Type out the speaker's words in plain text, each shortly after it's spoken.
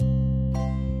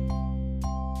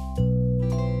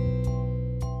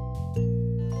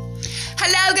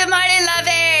Good morning,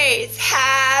 lovies.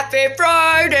 Happy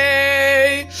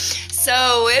Friday.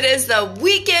 So it is the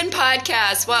weekend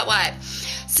podcast. What?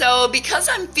 So because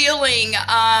I'm feeling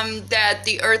that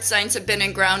the earth signs have been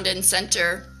in ground and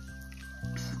center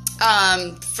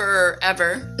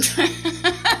forever,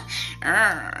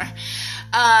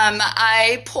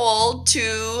 I pulled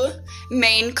two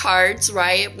main cards,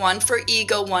 right? One for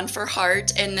ego, one for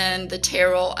heart, and then the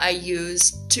tarot I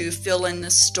used to fill in the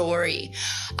story.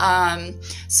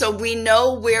 So we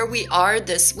know where we are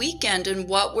this weekend and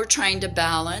what we're trying to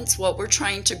balance, what we're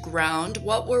trying to ground,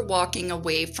 what we're walking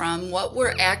away from, what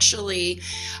we're actually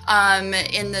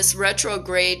in this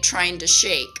retrograde trying to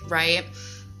shake, right?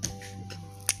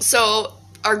 So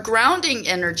our grounding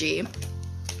energy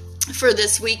for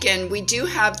this weekend, we do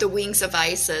have the wings of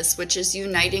Isis, which is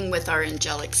uniting with our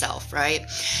angelic self, right?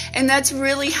 And that's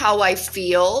really how I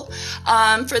feel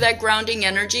for that grounding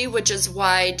energy, which is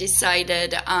why I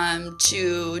decided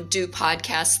to do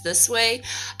podcasts this way,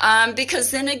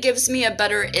 because then it gives me a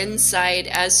better insight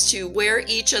as to where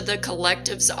each of the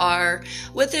collectives are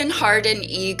within heart and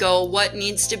ego, what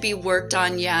needs to be worked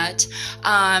on yet,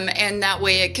 and that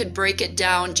way it could break it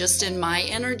down just in my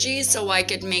energy so I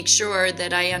could make sure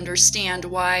that I understand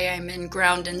why I'm in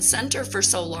ground and center for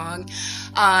so long,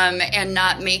 and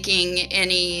not making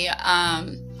any,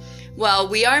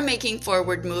 we are making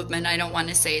forward movement. I don't want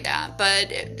to say that,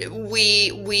 but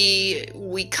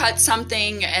we cut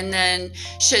something and then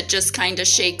shit just kind of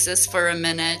shakes us for a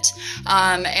minute.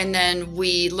 And then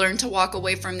we learn to walk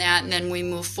away from that, and then we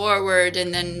move forward,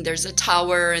 and then there's a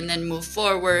tower, and then move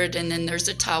forward, and then there's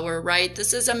a tower, right?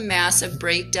 This is a massive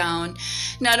breakdown,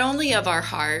 not only of our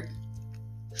heart,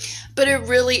 but it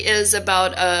really is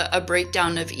about a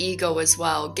breakdown of ego as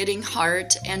well, getting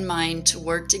heart and mind to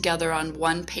work together on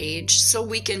one page so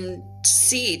we can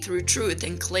see through truth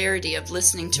and clarity of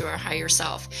listening to our higher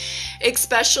self,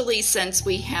 especially since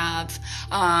we have,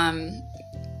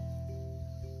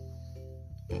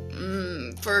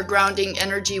 for grounding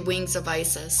energy, wings of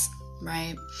Isis,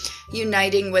 right?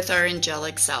 Uniting with our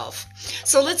angelic self.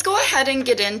 So let's go ahead and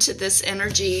get into this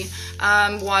energy,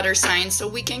 water sign, so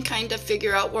we can kind of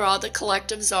figure out where all the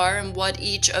collectives are and what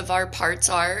each of our parts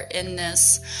are in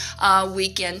this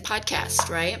weekend podcast,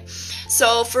 right?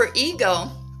 So for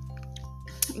ego,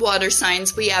 water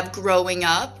signs, we have growing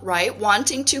up, right?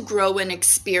 Wanting to grow in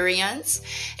experience,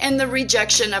 and the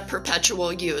rejection of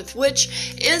perpetual youth,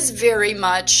 which is very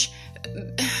much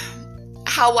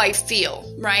how I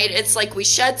feel, right? It's like we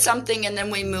shed something and then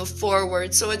we move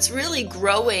forward. So it's really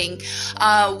growing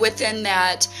within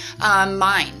that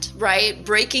mind, right?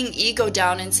 Breaking ego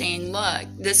down and saying, look,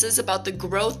 this is about the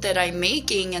growth that I'm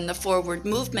making and the forward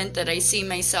movement that I see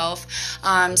myself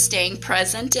staying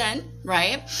present in,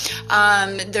 right?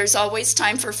 There's always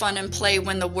time for fun and play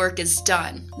when the work is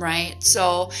done, right?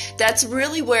 So that's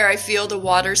really where I feel the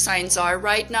water signs are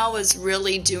right now, is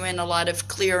really doing a lot of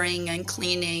clearing and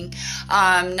cleaning,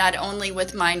 not only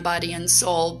with mind, body, and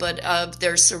soul, but of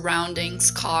their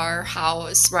surroundings, car,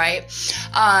 house, right?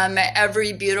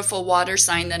 Every beautiful water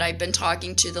sign that I've been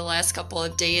talking to the last couple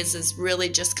of days has really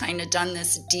just kind of done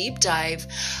this deep dive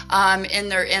in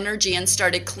their energy and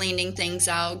started cleaning things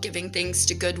out, giving things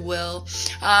to Goodwill.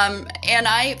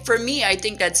 And for me, I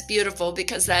think that's beautiful,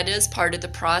 because that is part of the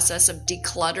process of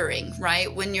decluttering,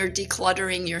 right? When you're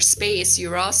decluttering your space,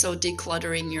 you're also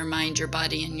decluttering your mind, your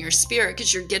body, and your spirit,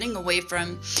 because you're getting away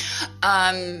from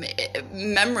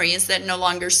memories that no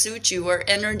longer suit you, or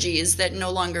energies that no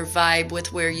longer vibe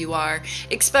with where you are,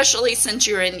 especially since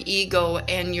you're in ego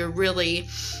and you're really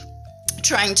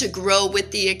trying to grow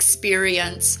with the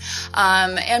experience.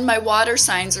 And my water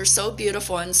signs are so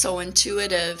beautiful and so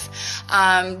intuitive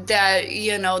that,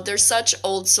 they're such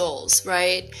old souls,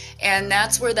 right? And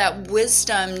that's where that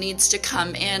wisdom needs to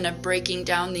come in, of breaking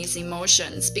down these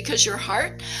emotions, because your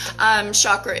heart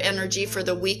chakra energy for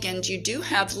the weekend, you do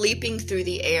have leaping through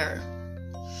the air.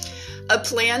 A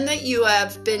plan that you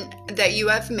have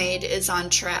made is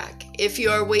on track. If you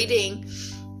are waiting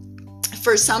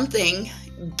for something,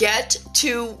 get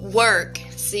to work,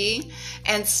 see?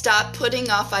 And stop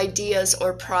putting off ideas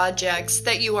or projects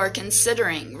that you are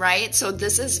considering, right? So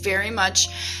this is very much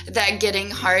that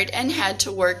getting heart and head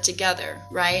to work together,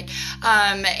 right?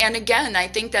 And again, I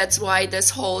think that's why this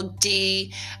whole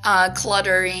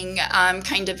decluttering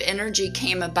kind of energy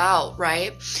came about,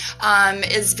 right?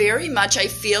 Is very much, I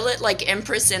feel it like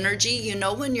Empress energy.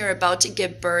 When you're about to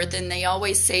give birth, and they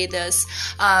always say this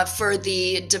for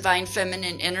the divine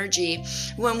feminine energy,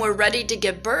 when we're ready to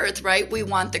give birth, right? We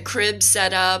want the crib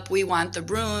set up, we want the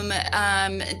room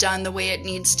done the way it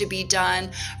needs to be done,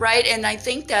 right? And I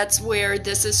think that's where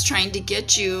this is trying to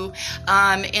get you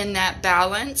in that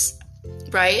balance,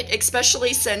 right?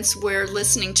 Especially since we're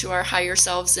listening to our higher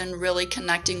selves and really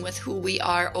connecting with who we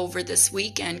are over this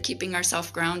weekend, keeping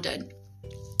ourselves grounded.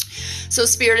 So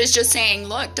Spirit is just saying,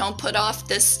 look, don't put off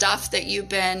this stuff that you've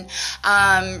been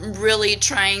really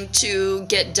trying to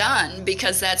get done,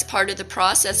 because that's part of the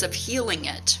process of healing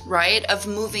it, right? Of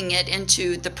moving it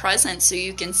into the present so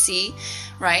you can see,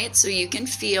 right? So you can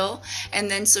feel,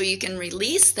 and then so you can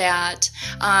release that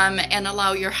and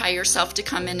allow your higher self to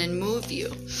come in and move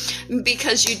you.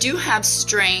 Because you do have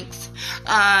strength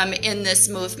in this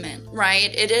movement,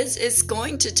 right? It's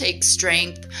going to take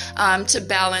strength to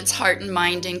balance heart and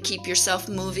mind and keep yourself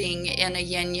moving in a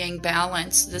yin-yang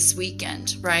balance this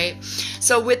weekend, right?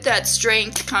 So with that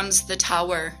strength comes the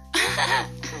Tower.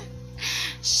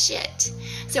 Shit.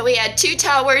 So we had 2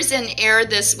 towers in air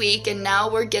this week, and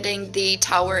now we're getting the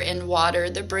Tower in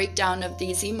water, the breakdown of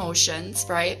these emotions,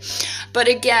 right? But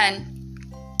again,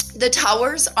 the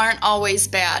towers aren't always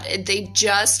bad. They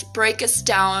just break us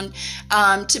down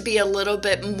to be a little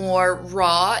bit more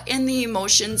raw in the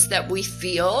emotions that we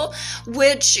feel,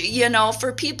 which, you know,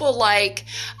 for people like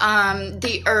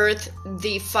the earth,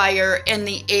 the fire, and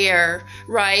the air,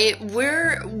 right?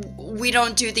 We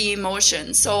don't do the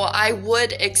emotions. So I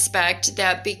would expect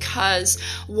that because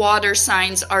water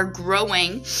signs are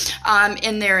growing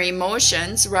in their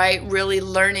emotions, right? Really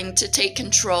learning to take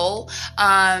control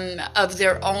of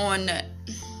their own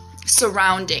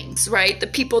surroundings, right? The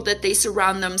people that they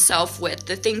surround themselves with,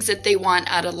 the things that they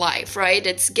want out of life, right?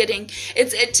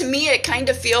 To me, it kind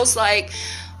of feels like,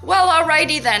 well,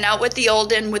 alrighty then, out with the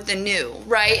old and with the new,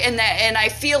 right? And I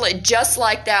feel it just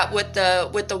like that with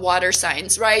the water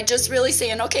signs, right? Just really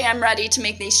saying, okay, I'm ready to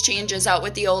make these changes, out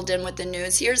with the old and with the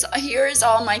news. Here's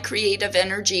all my creative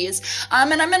energies,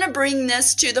 and I'm going to bring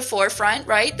this to the forefront,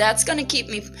 right? That's going to keep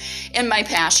me in my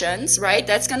passions, right?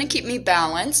 That's going to keep me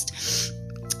balanced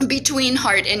between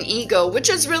heart and ego, which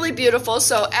is really beautiful.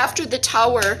 So after the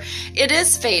Tower, it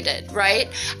is faded, right?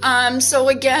 So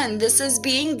again, this is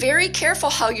being very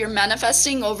careful how you're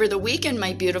manifesting over the weekend,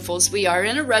 my beautifuls. We are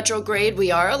in a retrograde.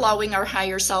 We are allowing our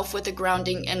higher self with a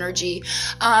grounding energy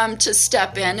to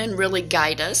step in and really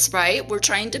guide us, right? We're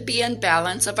trying to be in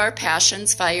balance of our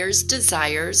passions, fires,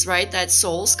 desires, right? That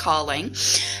soul's calling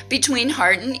between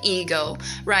heart and ego,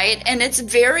 right? And it's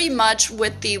very much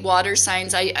with the water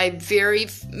signs. I very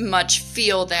much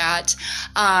feel that,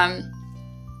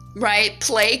 right?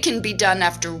 Play can be done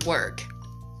after work.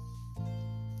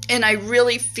 And I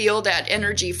really feel that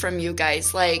energy from you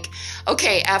guys. Like,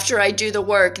 okay, after I do the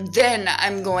work, then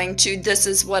I'm going to, this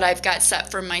is what I've got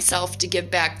set for myself to give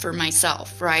back for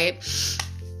myself, right?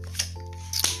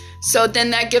 So then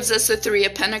that gives us the 3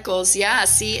 of Pentacles. Yeah,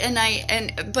 see,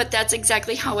 but that's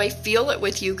exactly how I feel it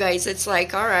with you guys. It's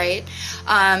like, all right,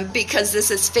 because this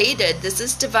is faded. This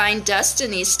is divine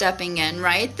destiny stepping in,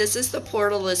 right? This is the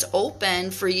portal is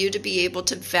open for you to be able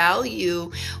to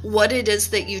value what it is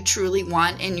that you truly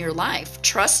want in your life.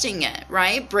 Trusting it,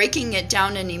 right? Breaking it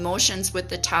down in emotions with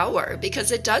the Tower,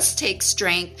 because it does take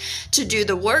strength to do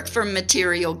the work for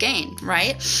material gain,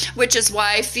 right? Which is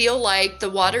why I feel like the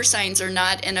water signs are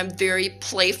not in a very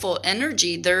playful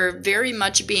energy. They're very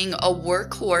much being a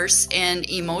workhorse in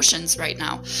emotions right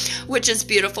now, which is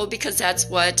beautiful, because that's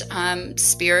what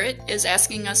Spirit is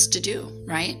asking us to do,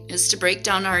 right? Is to break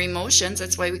down our emotions.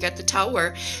 That's why we got the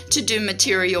Tower, to do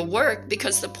material work,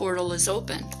 because the portal is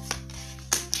open.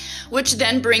 Which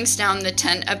then brings down the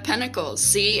 10 of Pentacles.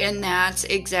 See, and that's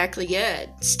exactly it.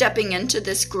 Stepping into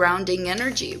this grounding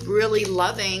energy, really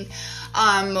loving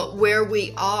where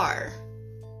we are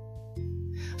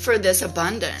for this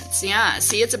abundance. Yeah,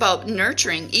 see, it's about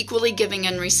nurturing, equally giving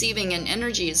and receiving in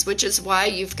energies, which is why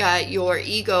you've got your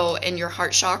ego and your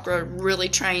heart chakra really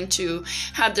trying to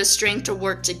have the strength to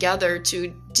work together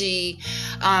to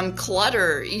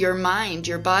declutter your mind,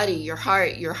 your body, your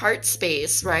heart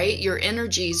space, right? Your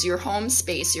energies, your home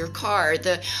space, your car,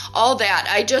 all that.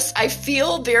 I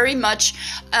feel very much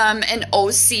an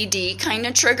OCD kind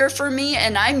of trigger for me,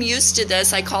 and I'm used to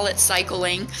this. I call it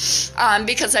cycling,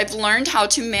 because I've learned how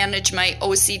to manage my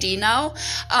OCD now,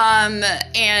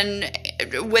 and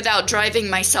without driving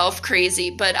myself crazy.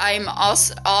 But I'm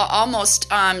also almost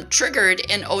triggered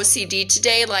in OCD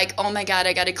today, like, oh my God,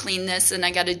 I got to clean this, and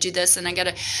I got to do this, and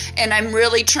I'm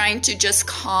really trying to just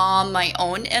calm my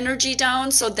own energy down,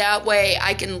 so that way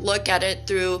I can look at it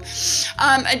through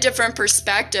a different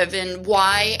perspective. And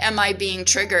why am I being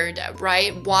triggered,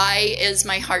 right? Why is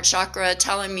my heart chakra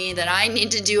telling me that I need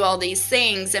to do all these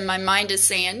things, and my mind is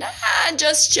saying,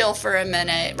 just chill for a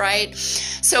minute, right?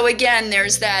 So again,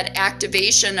 there's that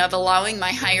activation of allowing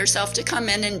my higher self to come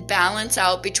in and balance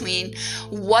out between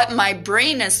what my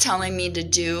brain is telling me to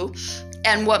do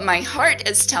and what my heart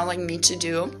is telling me to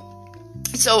do.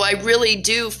 So I really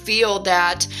do feel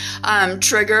that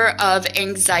trigger of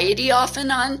anxiety off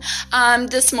and on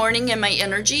this morning in my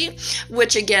energy,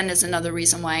 which again is another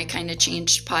reason why I kind of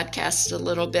changed podcast a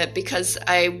little bit, because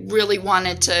I really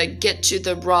wanted to get to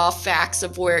the raw facts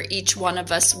of where each one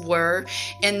of us were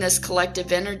in this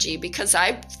collective energy, because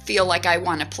I feel like I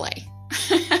want to play.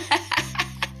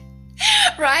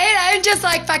 Right? I'm just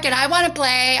like, fuck it, I want to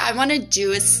play. I want to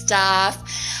do stuff.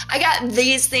 I got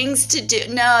these things to do.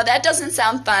 No, that doesn't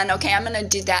sound fun. Okay, I'm going to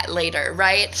do that later,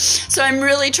 right? So I'm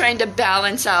really trying to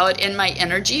balance out in my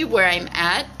energy where I'm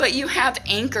at, but you have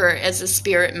anchor as a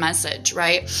spirit message,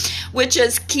 right? Which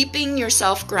is keeping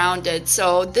yourself grounded.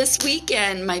 So this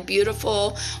weekend, my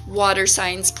beautiful water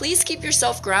signs, please keep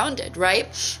yourself grounded, right?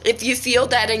 If you feel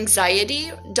that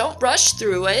anxiety, don't rush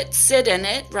through it. Sit in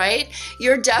it, right?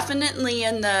 You're definitely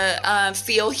in the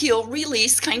feel, heal,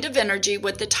 release kind of energy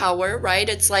with the tower, right?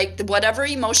 It's like whatever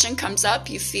emotion comes up,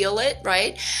 you feel it,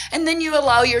 right? And then you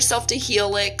allow yourself to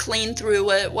heal it, clean through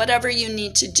it, whatever you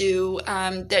need to do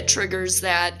that triggers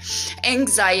that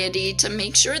anxiety, to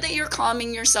make sure that you're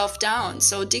calming yourself down.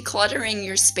 So decluttering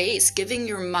your space, giving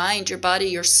your mind, your body,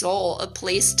 your soul a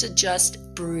place to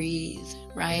just breathe,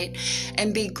 right?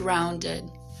 And be grounded.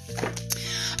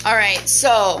 All right,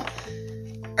 so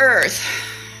Earth,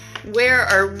 where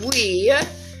are we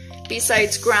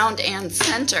besides ground and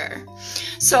center?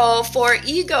 So for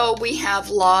ego, we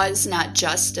have law is not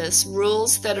justice,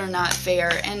 rules that are not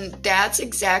fair. And that's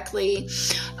exactly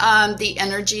the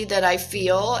energy that I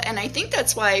feel. And I think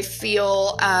that's why I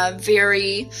feel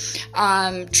very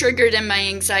triggered in my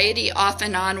anxiety off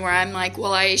and on, where I'm like,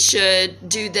 well, I should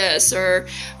do this, or,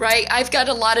 right? I've got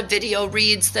a lot of video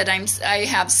reads that I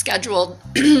have scheduled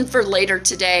for later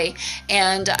today.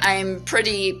 And I'm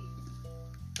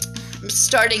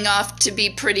starting off to be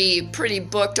pretty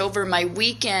booked over my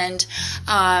weekend,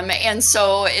 and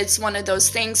so it's one of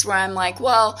those things where I'm like,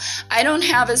 well, I don't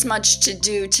have as much to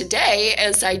do today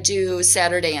as I do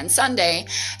Saturday and Sunday,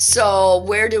 so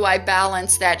where do I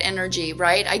balance that energy,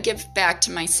 right? I give back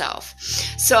to myself.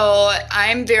 So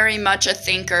I'm very much a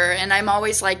thinker, and I'm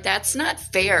always like, that's not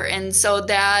fair. And so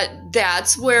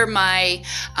that's where my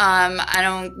I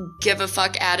don't give a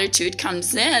fuck attitude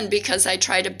comes in, because I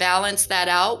try to balance that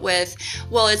out with,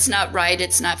 well, it's not right,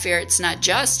 it's not fair, it's not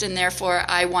just, and therefore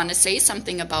I want to say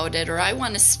something about it, or I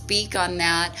want to speak on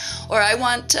that, or I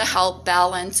want to help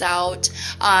balance out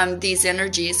these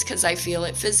energies because I feel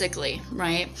it physically,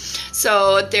 right?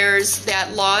 So there's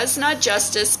that law is not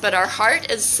justice, but our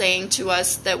heart is saying to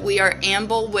us that we are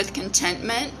amble with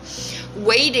contentment.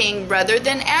 Waiting rather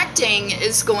than acting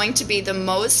is going to be the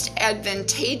most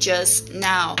advantageous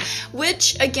now,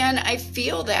 which again, I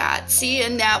feel that. See,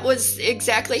 and that was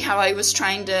exactly how I was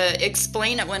trying to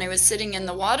explain it when I was sitting in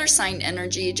the water sign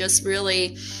energy, just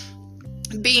really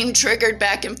being triggered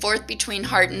back and forth between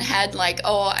heart and head, like,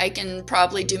 oh, I can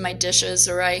probably do my dishes,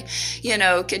 or I,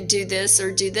 could do this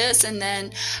or do this. And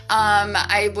then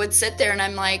I would sit there and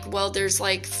I'm like, well, there's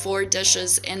like 4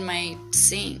 dishes in my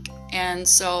sink. And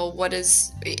so what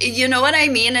is, you know what I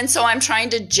mean? And so I'm trying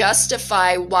to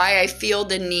justify why I feel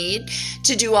the need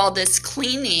to do all this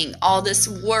cleaning, all this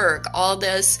work, all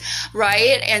this,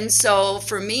 right? And so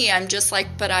for me, I'm just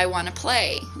like, but I want to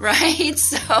play, right?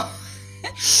 So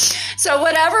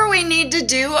whatever we need to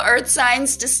do, earth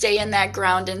signs, to stay in that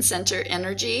ground and center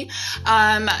energy,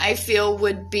 I feel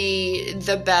would be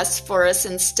the best for us,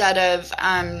 instead of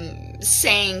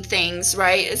saying things,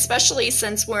 right? Especially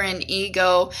since we're in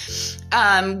ego,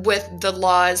 with the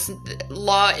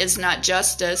law is not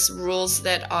justice, rules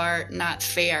that are not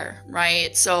fair,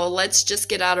 right? So let's just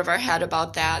get out of our head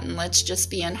about that, and let's just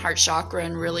be in heart chakra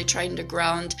and really trying to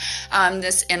ground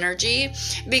this energy,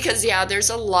 because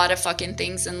there's a lot of fucking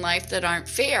things in life that aren't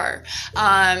fair,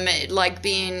 like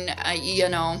being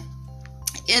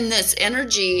in this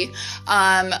energy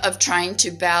of trying to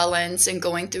balance and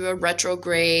going through a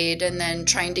retrograde, and then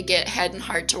trying to get head and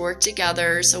heart to work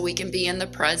together so we can be in the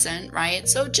present, right?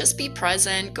 So just be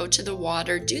present, go to the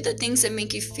water, do the things that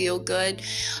make you feel good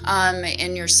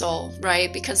in your soul,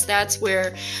 right? Because that's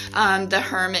where the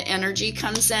hermit energy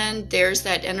comes in. There's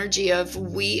that energy of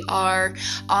we are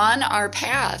on our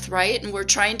path, right? And we're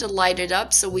trying to light it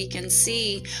up so we can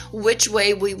see which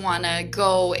way we want to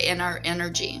go in our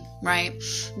energy, right?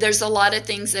 There's a lot of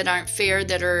things that aren't fair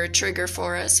that are a trigger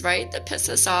for us, right? That piss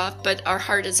us off. But our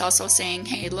heart is also saying,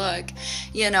 hey, look,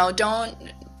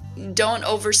 don't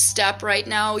overstep right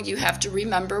now. You have to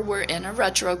remember we're in a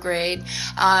retrograde,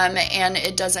 and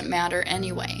it doesn't matter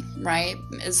anyway, right?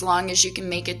 As long as you can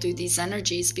make it through these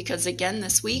energies, because again,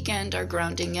 this weekend, our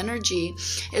grounding energy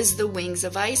is the wings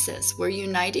of Isis. We're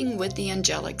uniting with the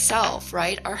angelic self,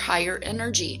 right? Our higher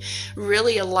energy,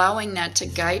 really allowing that to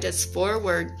guide us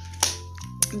forward.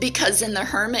 Because in the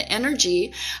hermit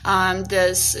energy,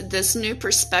 this new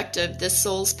perspective, this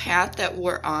soul's path that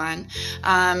we're on,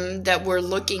 that we're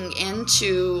looking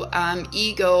into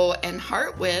ego and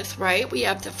heart with, right? We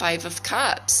have the Five of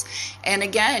Cups. And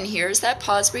again, here's that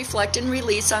pause, reflect, and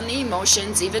release on the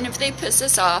emotions, even if they piss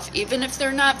us off, even if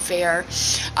they're not fair.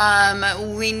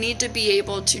 We need to be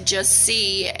able to just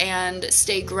see and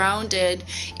stay grounded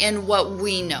in what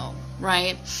we know.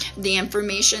 Right? The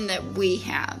information that we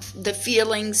have, the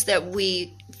feelings that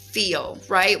we feel,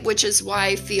 right? Which is why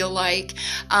I feel like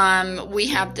we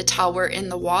have the tower in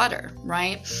the water,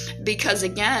 right? Because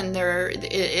again,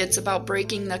 it's about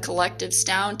breaking the collectives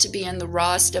down to be in the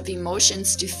rawest of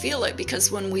emotions, to feel it.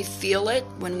 Because when we feel it,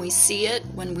 when we see it,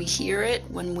 when we hear it,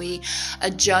 when we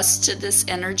adjust to this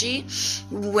energy,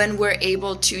 when we're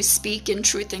able to speak in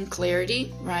truth and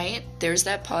clarity, right? There's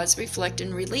that pause, reflect,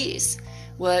 and release.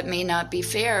 Well, it may not be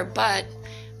fair, but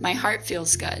my heart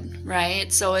feels good,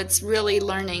 right? So it's really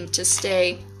learning to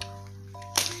stay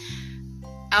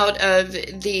out of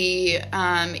the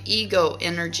ego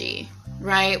energy,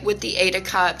 right? With the Eight of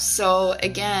Cups. So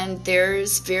again,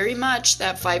 there's very much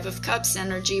that Five of Cups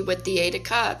energy with the Eight of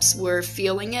Cups. We're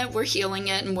feeling it, we're healing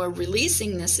it, and we're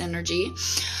releasing this energy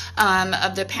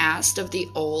of the past, of the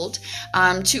old,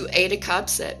 to Eight of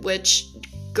Cups, which...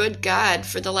 Good God,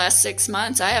 for the last 6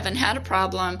 months, I haven't had a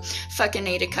problem fucking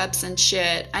Eight of Cups and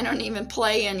shit. I don't even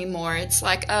play anymore. It's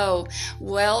like, oh,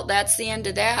 well, that's the end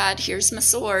of that. Here's my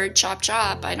sword, chop,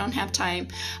 chop. I don't have time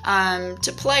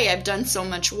to play. I've done so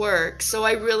much work. So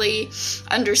I really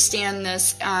understand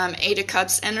this Eight of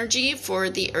Cups energy for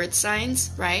the earth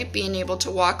signs, right? Being able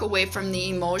to walk away from the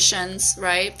emotions,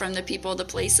 right? From the people, the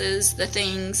places, the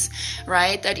things,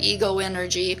 right? That ego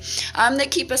energy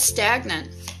that keep us stagnant.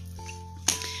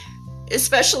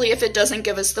 Especially if it doesn't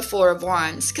give us the Four of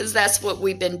Wands, because that's what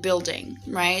we've been building,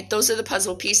 right? Those are the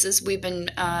puzzle pieces we've been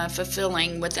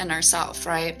fulfilling within ourselves,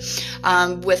 right?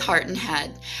 With heart and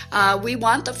head. We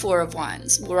want the Four of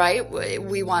Wands, right?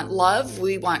 We want love,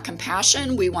 we want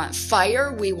compassion, we want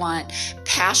fire, we want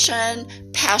passion,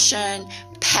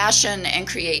 and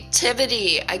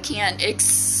creativity. I can't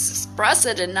express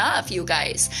it enough, you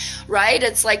guys, right?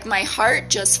 It's like my heart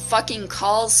just fucking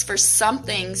calls for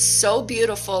something so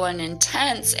beautiful and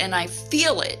intense, and I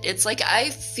feel it. It's like I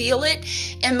feel it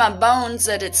in my bones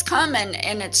that it's coming,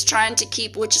 and it's trying to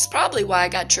keep, which is probably why I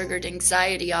got triggered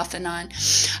anxiety off and on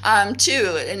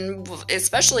too, and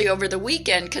especially over the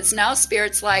weekend, because now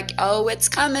Spirit's like, oh, it's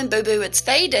coming, boo-boo, it's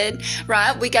faded,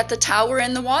 right? We got the tower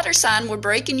in the water sign, we're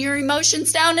breaking your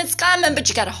emotions down, it's coming, but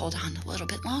you got to hold on a little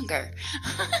bit longer.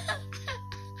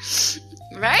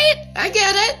 Right? I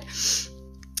get it.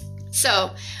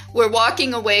 So we're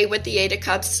walking away with the Eight of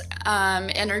Cups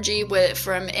energy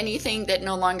from anything that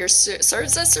no longer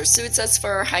serves us or suits us for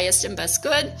our highest and best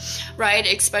good, right?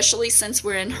 Especially since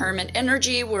we're in hermit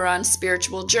energy, we're on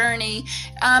spiritual journey,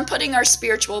 putting our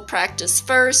spiritual practice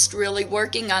first, really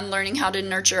working on learning how to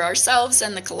nurture ourselves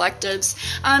and the collectives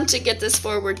to get this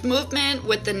forward movement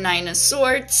with the Nine of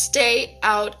Swords. Stay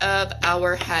out of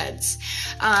our heads,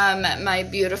 my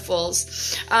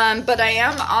beautifuls. But I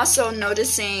am also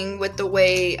noticing with the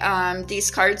way these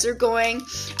cards are going,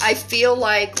 I feel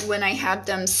like when I have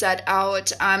them set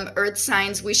out, earth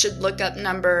signs, we should look up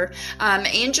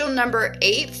angel number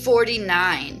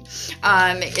 849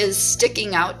 is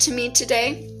sticking out to me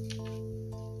today.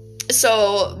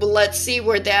 So let's see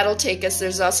where that'll take us.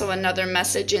 There's also another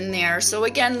message in there. So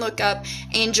again, look up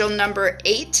angel number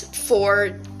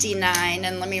 849,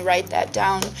 and let me write that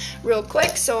down real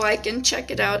quick so I can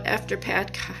check it out after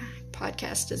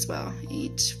podcast as well.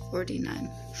 849.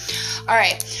 All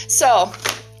right, so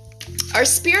our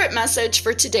spirit message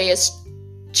for today is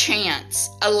chance.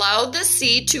 Allow the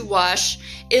sea to wash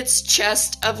its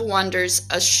chest of wonders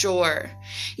ashore.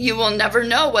 You will never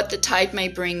know what the tide may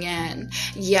bring in.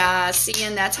 Yeah, see,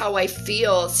 and that's how I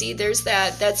feel. See, there's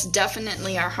that's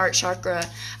definitely our heart chakra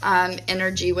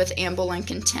energy with amble and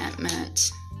contentment.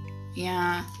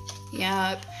 Yeah.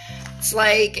 It's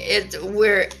like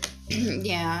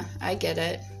yeah, I get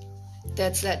it.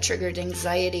 That's that triggered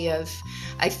anxiety of,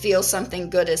 I feel something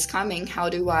good is coming. How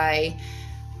do I,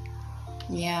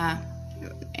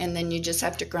 and then you just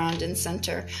have to ground and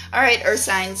center. All right, earth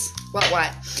signs,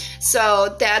 what?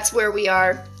 So that's where we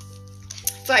are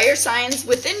Fire signs,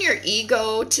 within your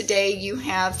ego today, you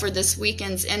have, for this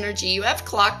weekend's energy, you have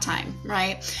clock time,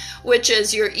 right? Which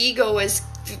is your ego is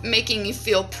making you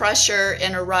feel pressure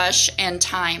and a rush and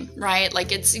time, right?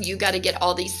 Like you got to get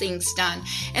all these things done.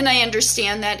 And I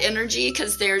understand that energy,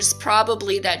 because there's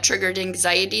probably that triggered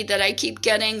anxiety that I keep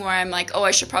getting where I'm like, oh,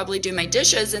 I should probably do my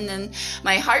dishes. And then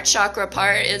my heart chakra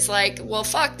part is like, well,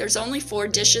 fuck, there's only 4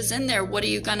 dishes in there. What are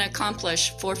you going to accomplish?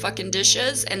 4 fucking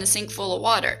dishes and a sink full of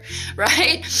water,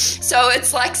 right? So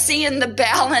it's like seeing the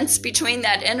balance between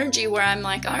that energy where I'm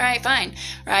like, all right, fine,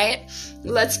 right?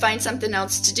 Let's find something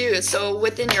else to do. So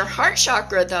within your heart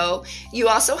chakra, though, you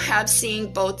also have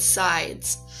seeing both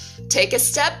sides. Take a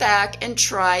step back and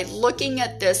try looking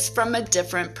at this from a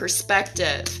different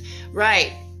perspective.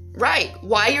 Right.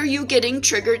 Why are you getting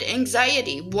triggered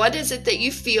anxiety? What is it that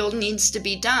you feel needs to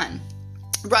be done?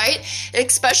 Right?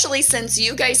 Especially since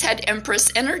you guys had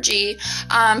Empress energy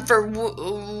for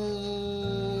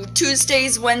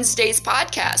Tuesdays, Wednesdays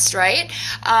podcast, right?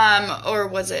 Or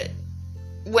was it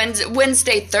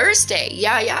Wednesday, Thursday?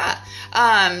 Yeah.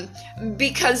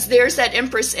 Because there's that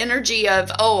Empress energy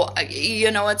of,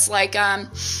 it's like,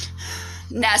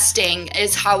 nesting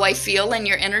is how I feel in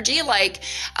your energy. Like,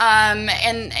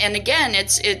 and again,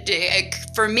 it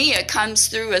for me, it comes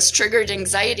through as triggered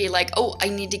anxiety. Like, oh, I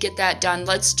need to get that done.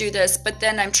 Let's do this. But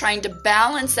then I'm trying to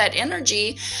balance that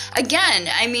energy again.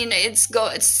 I mean, it's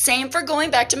same for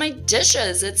going back to my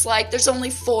dishes. It's like, there's only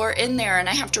 4 in there and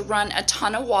I have to run a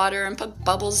ton of water and put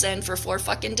bubbles in for 4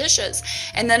 fucking dishes.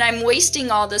 And then I'm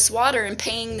wasting all this water and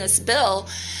paying this bill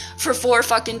for 4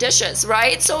 fucking dishes,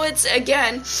 right? So it's,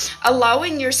 again,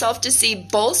 allowing yourself to see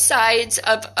both sides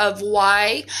of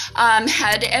why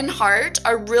head and heart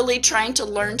are really trying to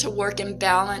learn to work in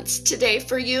balance today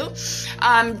for you.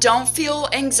 Don't feel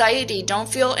anxiety. Don't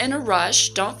feel in a rush.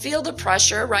 Don't feel the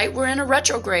pressure, right? We're in a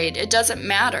retrograde. It doesn't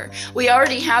matter. We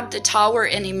already have the tower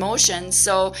in emotions.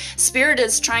 So Spirit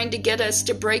is trying to get us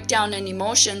to break down in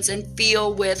emotions and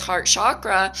feel with heart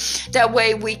chakra. That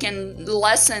way we can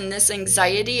lessen this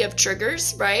anxiety of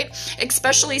triggers, right?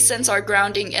 Especially since our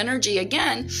grounding energy,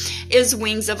 again, is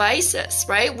wings of Isis,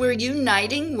 right? We're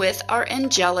uniting with our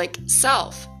angelic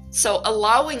self. So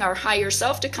allowing our higher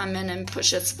self to come in and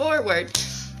push us forward.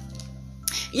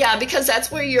 Yeah, because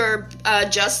that's where your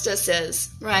justice is,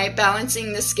 right?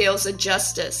 Balancing the scales of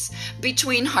justice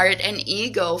between heart and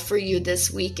ego for you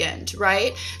this weekend,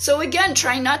 right? So again,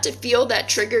 try not to feel that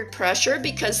triggered pressure,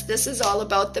 because this is all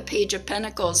about the Page of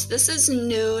Pentacles. This is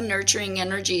new, nurturing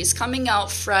energies coming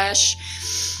out fresh,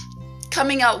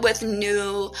 coming out with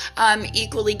new,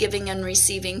 equally giving and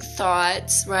receiving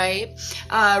thoughts, right?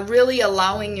 Really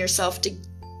allowing yourself to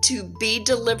be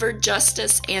delivered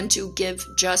justice and to give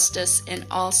justice in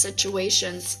all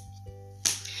situations.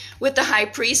 With the High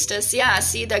Priestess, yeah,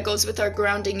 see, that goes with our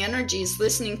grounding energies,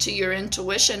 listening to your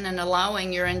intuition and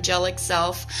allowing your angelic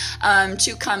self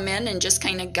to come in and just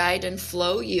kind of guide and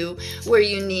flow you where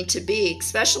you need to be,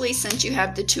 especially since you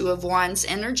have the Two of Wands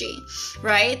energy,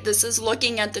 right? This is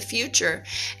looking at the future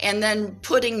and then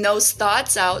putting those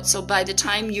thoughts out. So by the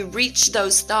time you reach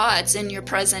those thoughts in your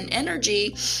present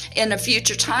energy in a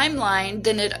future timeline,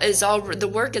 then the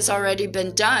work has already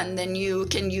been done. Then you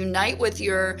can unite with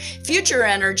your future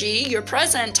energy, your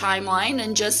present timeline,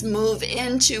 and just move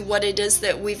into what it is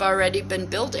that we've already been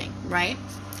building, right?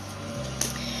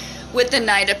 With the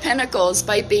Knight of Pentacles,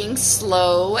 by being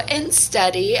slow and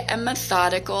steady and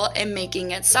methodical and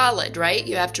making it solid, right?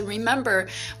 You have to remember,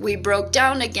 we broke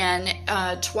down again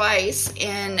twice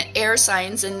in air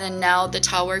signs, and then now the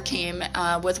Tower came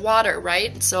with water,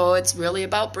 right? So it's really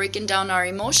about breaking down our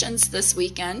emotions this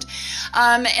weekend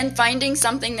and finding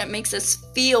something that makes us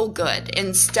feel good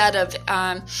instead of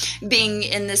being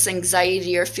in this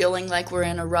anxiety or feeling like we're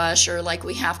in a rush or like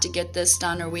we have to get this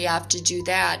done or we have to do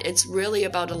that. It's really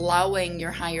about allowing your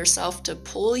higher self to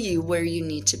pull you where you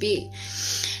need to be.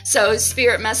 So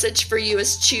Spirit message for you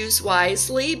is choose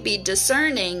wisely, be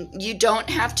discerning. You don't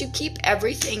have to keep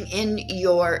everything in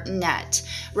your net,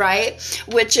 right?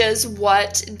 Which is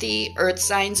what the earth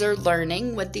signs are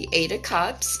learning with the 8 of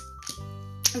Cups,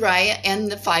 right?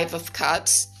 And the 5 of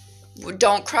Cups.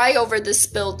 Don't cry over the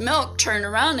spilled milk. Turn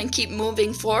around and keep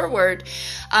moving forward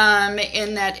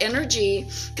in that energy,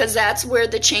 because that's where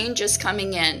the change is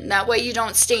coming in. That way you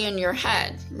don't stay in your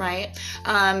head, right?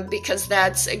 Because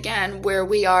that's, again, where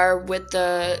we are with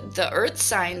the earth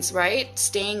signs, right?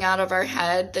 Staying out of our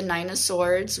head, the 9 of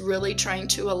Swords, really trying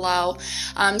to allow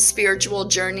spiritual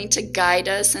journey to guide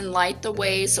us and light the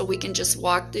way so we can just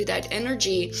walk through that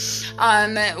energy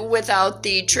without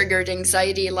the triggered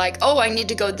anxiety like, oh, I need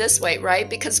to go this way, right?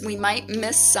 Because we might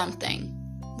miss something.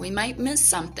 We might miss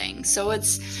something. So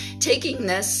it's taking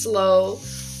this slow,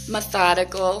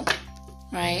 methodical,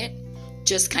 right?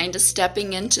 Just kind of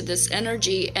stepping into this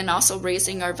energy and also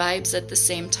raising our vibes at the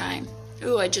same time.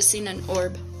 Ooh, I just seen an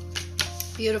orb.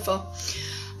 Beautiful.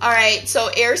 All right,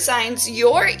 so air signs,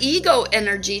 your ego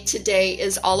energy today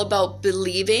is all about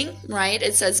believing, right?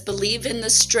 It says believe in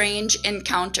the strange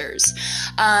encounters.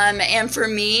 And for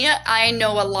me, I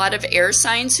know a lot of air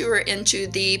signs who are into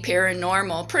the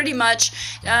paranormal. Pretty much,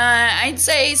 I'd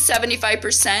say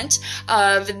 75%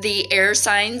 of the air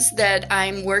signs that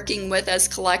I'm working with as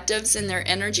collectives in their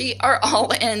energy are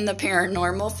all in the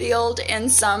paranormal field in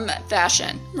some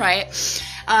fashion, right?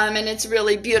 And it's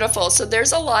really beautiful. So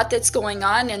there's a lot that's going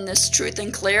on in this truth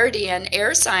and clarity, and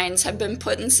air signs have been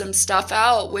putting some stuff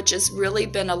out, which has really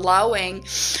been allowing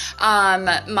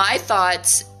my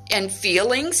thoughts and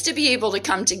feelings to be able to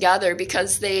come together,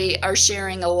 because they are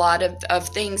sharing a lot of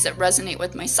things that resonate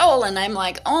with my soul. And I'm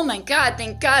like, oh my God,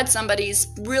 thank God somebody's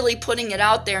really putting it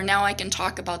out there. Now I can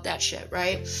talk about that shit,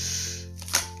 right?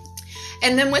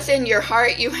 And then within your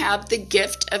heart, you have the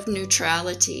gift of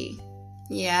neutrality.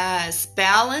 Yes,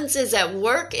 balance is at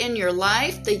work in your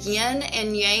life. The yin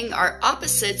and yang are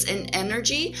opposites in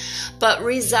energy, but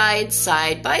reside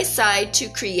side by side to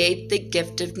create the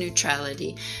gift of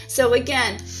neutrality. So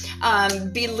again,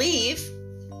 believe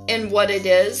in what it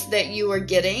is that you are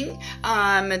getting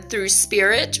through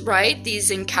spirit, right?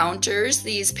 These encounters,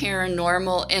 these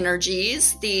paranormal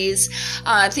energies, these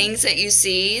things that you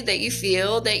see, that you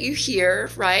feel, that you hear,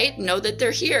 right? Know that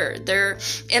they're here. Their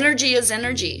energy is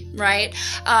energy, right?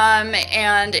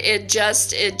 And it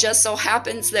just so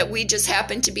happens that we just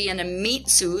happen to be in a meat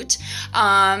suit,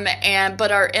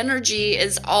 but our energy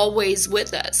is always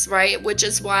with us, right? Which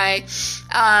is why,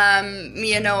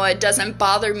 it doesn't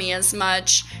bother me as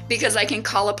much, because I can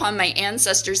call upon my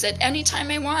ancestors at any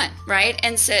time I want, right?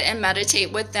 And sit and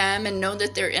meditate with them and know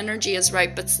that their energy is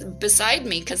right beside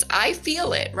me, because I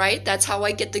feel it, right? That's how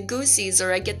I get the goosies,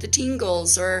 or I get the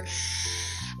tingles, or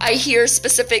I hear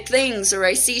specific things, or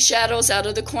I see shadows out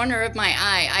of the corner of my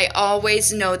eye. I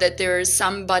always know that there is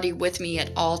somebody with me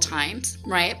at all times,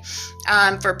 right?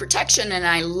 For protection, and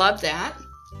I love that.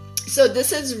 So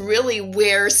this is really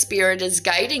where spirit is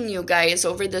guiding you guys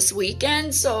over this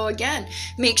weekend. So again,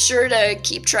 make sure to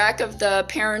keep track of the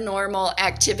paranormal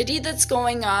activity that's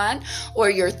going on, or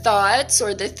your thoughts,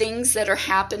 or the things that are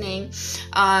happening,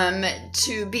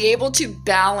 to be able to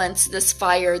balance this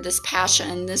fire, this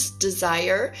passion, this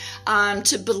desire,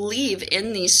 to believe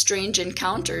in these strange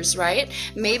encounters, right?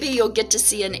 Maybe you'll get to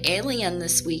see an alien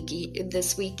this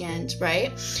weekend,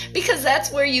 right? Because that's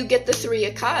where you get the Three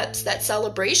of Cups, that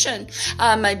celebration.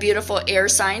 My beautiful air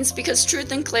signs, because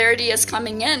truth and clarity is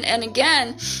coming in. And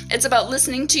again, it's about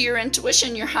listening to your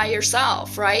intuition, your higher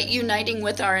self, right? Uniting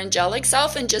with our angelic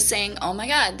self and just saying, oh my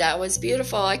God, that was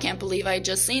beautiful. I can't believe I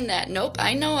just seen that. Nope,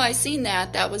 I know I seen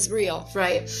that. That was real,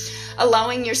 right?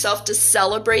 Allowing yourself to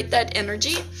celebrate that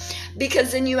energy,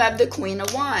 because then you have the Queen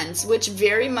of Wands, which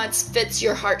very much fits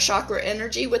your heart chakra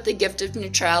energy with the gift of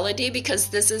neutrality, because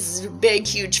this is big,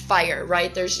 huge fire,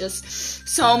 right? There's just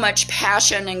so much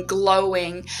passion and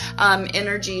glowing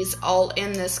energies all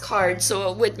in this card.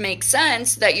 So it would make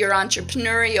sense that your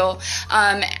entrepreneurial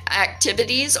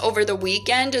activities over the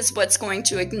weekend is what's going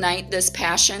to ignite this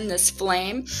passion, this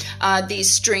flame,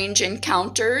 these strange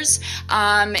encounters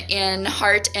in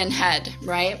heart and head,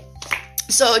 right?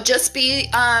 So just be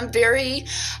very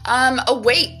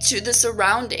awake to the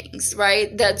surroundings,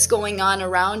 right? That's going on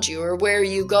around you, or where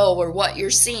you go, or what you're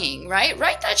seeing, right?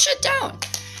 Write that shit down.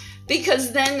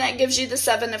 Because then that gives you the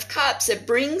Seven of Cups. It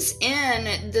brings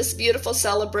in this beautiful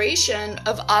celebration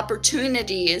of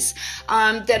opportunities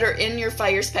that are in your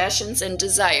fires, passions, and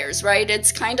desires, right?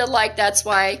 It's kind of like, that's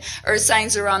why earth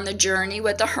signs are on the journey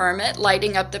with the Hermit,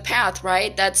 lighting up the path,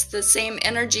 right? That's the same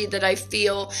energy that I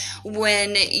feel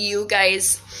when you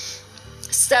guys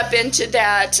step into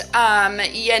that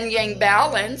yin-yang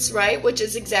balance, right? Which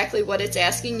is exactly what it's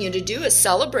asking you to do, is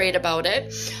celebrate about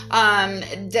it.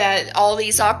 That all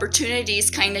these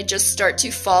opportunities kind of just start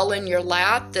to fall in your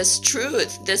lap. This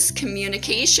truth, this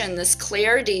communication, this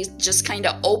clarity just kind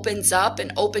of opens up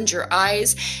and opens your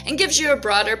eyes and gives you a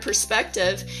broader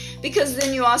perspective, because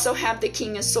then you also have the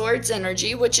King of Swords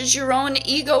energy, which is your own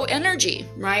ego energy,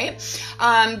 right?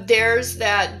 There's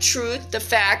that truth, the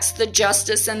facts, the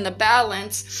justice, and the balance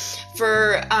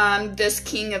for this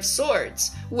King of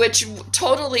Swords, which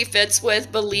totally fits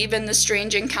with believe in the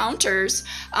strange encounters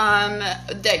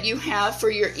that you have for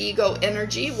your ego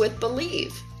energy with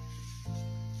believe.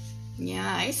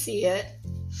 Yeah, I see it.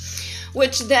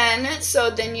 Which then, so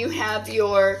then you have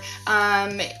your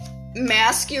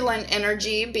masculine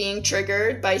energy being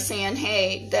triggered by saying,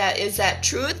 hey, that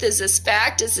truth? Is this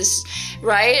fact? Is this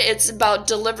right? It's about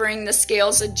delivering the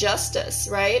scales of justice,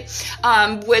 right?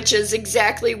 Which is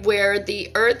exactly where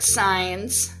the earth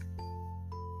signs,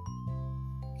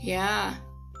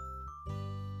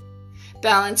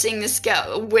 balancing the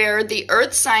scale, where the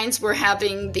earth signs were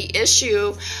having the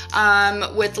issue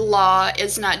with law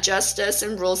is not justice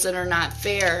and rules that are not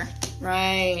fair,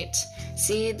 right?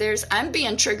 See, I'm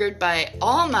being triggered by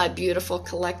all my beautiful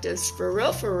collectives, for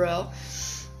real, for real.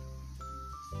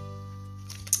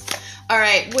 All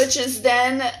right, which is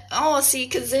then,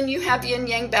 because then you have yin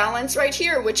yang balance right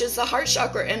here, which is the heart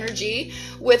chakra energy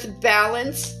with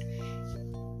balance.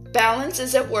 Balance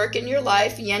is at work in your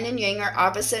life. Yin and yang are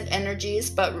opposite energies,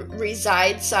 but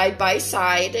reside side by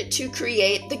side to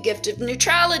create the gift of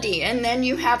neutrality. And then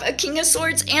you have a King of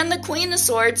Swords and the Queen of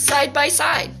Swords side by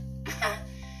side.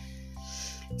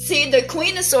 See, the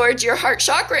Queen of Swords, your heart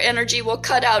chakra energy, will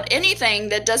cut out anything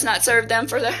that does not serve them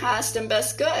for their highest and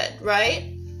best good,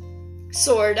 right?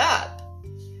 Sword up.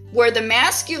 Where the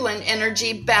masculine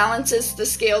energy balances the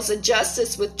scales of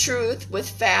justice with truth, with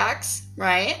facts,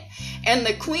 right? And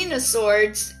the Queen of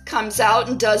Swords comes out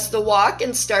and does the walk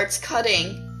and starts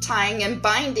cutting, tying, and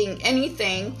binding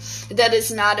anything that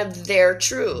is not of their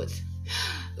truth.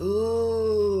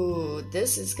 Ooh,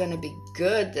 this is going to be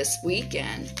good this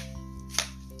weekend.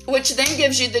 Which then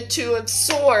gives you the Two of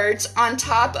Swords on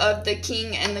top of the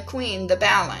King and the Queen, the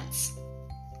balance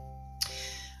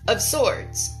of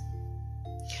Swords.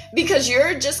 Because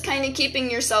you're just kind of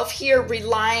keeping yourself here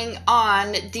relying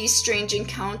on these strange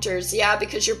encounters. Yeah,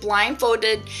 because you're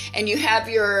blindfolded and you have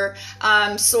your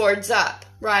swords up,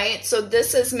 right? So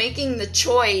this is making the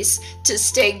choice to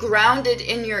stay grounded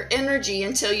in your energy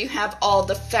until you have all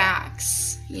the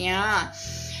facts. Yeah.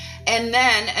 And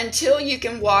then until you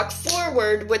can walk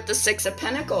forward with the Six of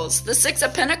Pentacles. The Six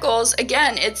of Pentacles,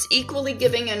 again, it's equally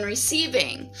giving and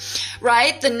receiving,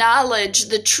 right? The knowledge,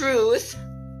 the truth,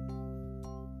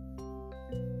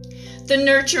 the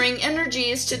nurturing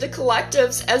energies to the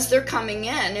collectives as they're coming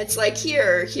in. It's like,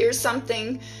 here's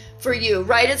something for you,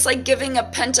 right? It's like giving a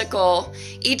pentacle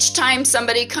each time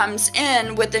somebody comes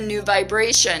in with a new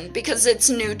vibration, because it's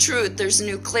new truth, there's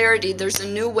new clarity, there's a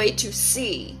new way to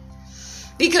see.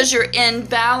 Because you're in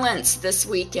balance this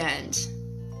weekend.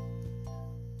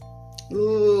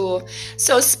 Ooh.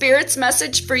 So Spirit's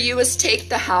message for you is take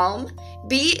the helm.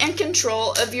 Be in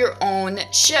control of your own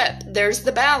ship. There's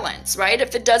the balance, right?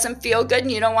 If it doesn't feel good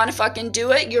and you don't want to fucking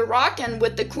do it, you're rocking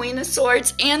with the Queen of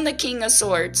Swords and the King of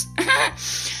Swords.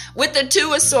 With the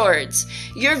Two of Swords.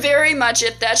 You're very much,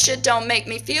 if that shit don't make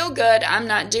me feel good, I'm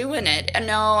not doing it.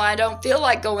 No, I don't feel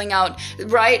like going out,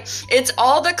 right? It's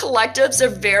all the collectives are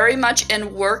very much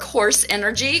in workhorse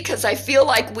energy, because I feel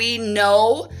like we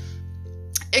know,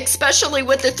 especially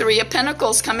with the Three of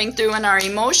Pentacles coming through in our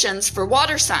emotions for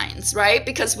water signs, right?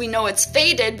 Because we know it's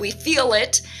fated, we feel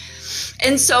it.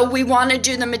 And so we want to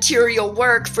do the material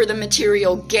work for the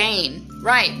material gain,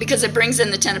 right? Because it brings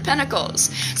in the Ten of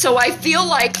Pentacles. So I feel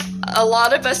like a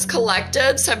lot of us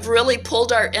collectives have really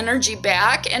pulled our energy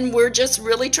back, and we're just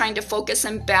really trying to focus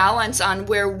and balance on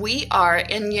where we are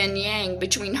in yin yang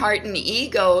between heart and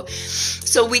ego,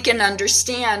 so we can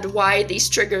understand why these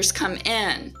triggers come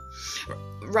in.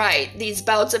 Right, these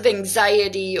bouts of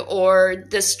anxiety, or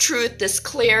this truth, this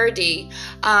clarity,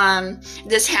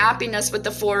 this happiness with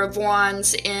the Four of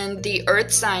Wands in the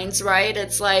earth signs, right?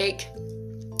 It's like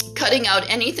cutting out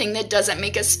anything that doesn't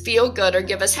make us feel good or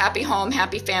give us happy home,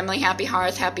 happy family, happy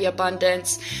hearth, happy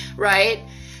abundance, right?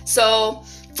 So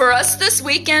for us this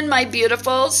weekend, my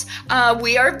beautifuls,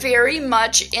 we are very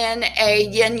much in a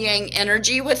yin-yang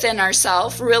energy within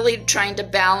ourselves, really trying to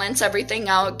balance everything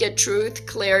out, get truth,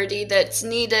 clarity that's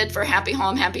needed for happy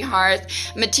home, happy hearth,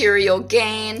 material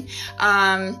gain,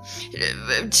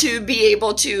 to be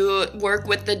able to work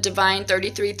with the divine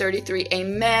 3333,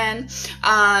 amen,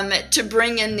 to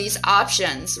bring in these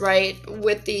options, right,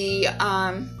 with the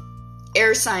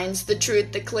air signs, the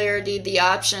truth, the clarity, the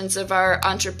options of our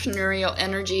entrepreneurial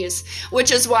energies,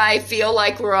 which is why I feel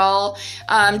like we're all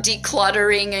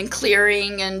decluttering and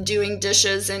clearing and doing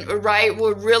dishes, and right,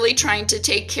 we're really trying to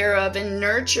take care of and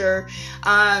nurture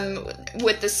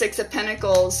with the Six of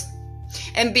Pentacles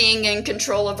and being in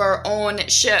control of our own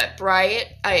ship, right?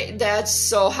 That's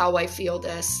so how I feel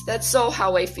this. That's so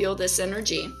how I feel this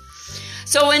energy.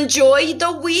 So enjoy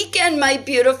the weekend, my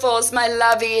beautifuls, my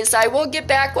lovies. I will get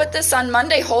back with this on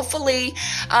Monday. Hopefully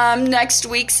next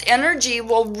week's energy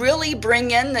will really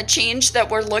bring in the change that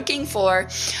we're looking for.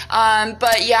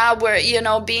 But yeah,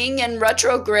 we're, being in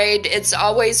retrograde, it's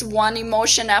always one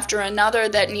emotion after another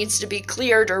that needs to be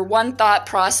cleared, or one thought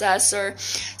process.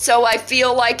 So I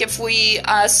feel like if we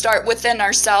start within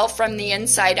ourselves from the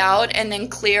inside out, and then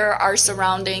clear our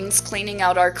surroundings, cleaning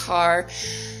out our car,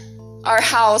 our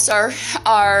house, our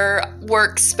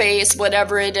workspace,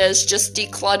 whatever it is, just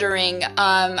decluttering.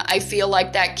 I feel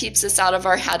like that keeps us out of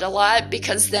our head a lot,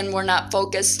 because then we're not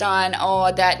focused on,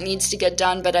 oh, that needs to get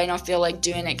done, but I don't feel like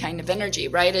doing it kind of energy,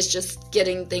 right? It's just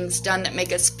getting things done that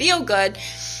make us feel good,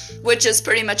 which is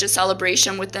pretty much a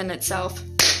celebration within itself.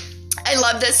 I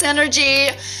love this energy.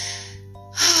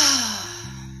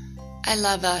 I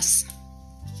love us.